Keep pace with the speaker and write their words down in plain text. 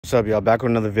What's up, y'all? Back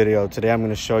with another video. Today I'm going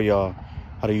to show y'all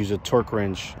how to use a torque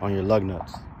wrench on your lug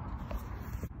nuts.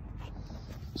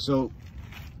 So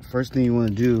first thing you want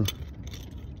to do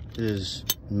is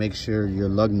make sure your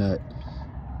lug nut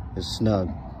is snug,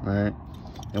 right?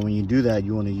 And when you do that,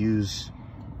 you want to use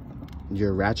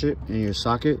your ratchet and your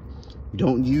socket.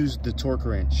 Don't use the torque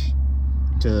wrench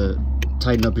to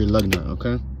tighten up your lug nut,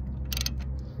 okay?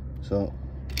 So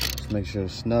just make sure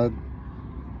it's snug.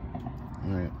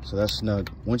 All right, so that's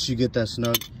snug. Once you get that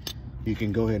snug, you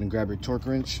can go ahead and grab your torque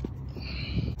wrench.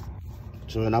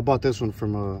 So, and I bought this one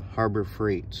from Harbor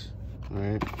Freight, all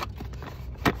right?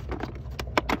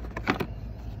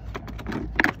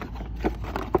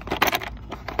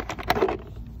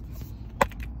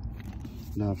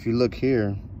 Now, if you look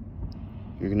here,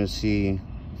 you're gonna see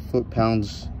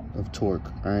foot-pounds of torque,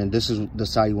 all right? This is the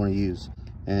side you wanna use.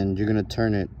 And you're gonna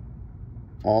turn it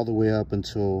all the way up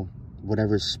until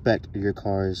whatever spec your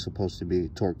car is supposed to be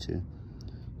torqued to.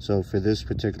 So for this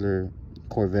particular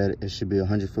Corvette, it should be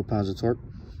 100 foot-pounds of torque.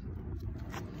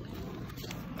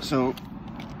 So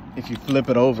if you flip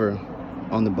it over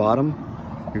on the bottom,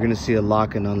 you're gonna see a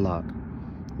lock and unlock.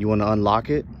 You wanna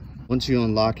unlock it. Once you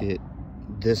unlock it,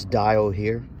 this dial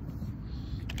here,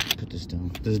 put this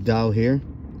down, this dial here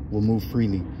will move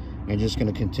freely. You're just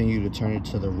gonna continue to turn it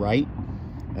to the right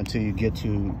until you get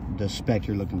to the spec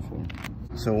you're looking for.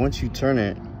 So once you turn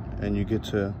it and you get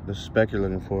to the spec you're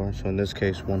looking for, so in this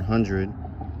case 100,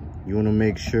 you want to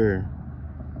make sure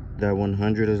that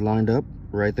 100 is lined up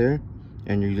right there,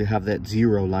 and you have that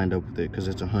 0 lined up with it because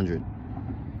it's 100.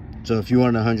 So if you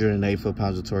want 108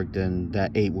 foot-pounds of torque, then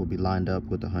that 8 will be lined up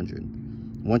with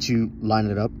 100. Once you line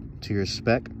it up to your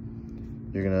spec,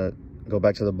 you're gonna go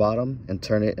back to the bottom and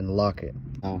turn it and lock it.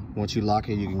 Now once you lock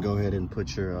it, you can go ahead and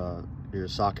put your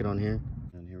socket on here.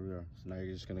 So now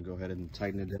you're just gonna go ahead and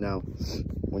tighten it down. Now,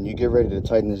 when you get ready to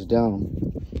tighten this down,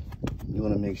 you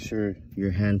wanna make sure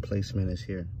your hand placement is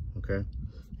here, okay? And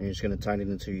you're just gonna tighten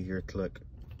it until you hear a click.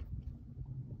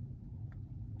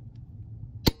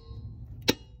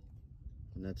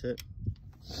 And that's it.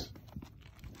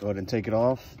 Go ahead and take it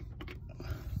off.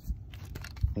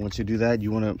 And once you do that,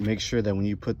 you wanna make sure that when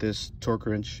you put this torque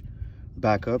wrench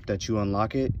back up, that you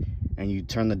unlock it and you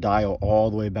turn the dial all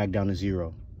the way back down to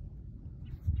 0.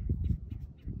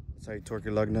 That's how you torque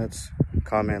your lug nuts.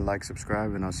 Comment, like,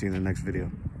 subscribe, and I'll see you in the next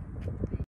video.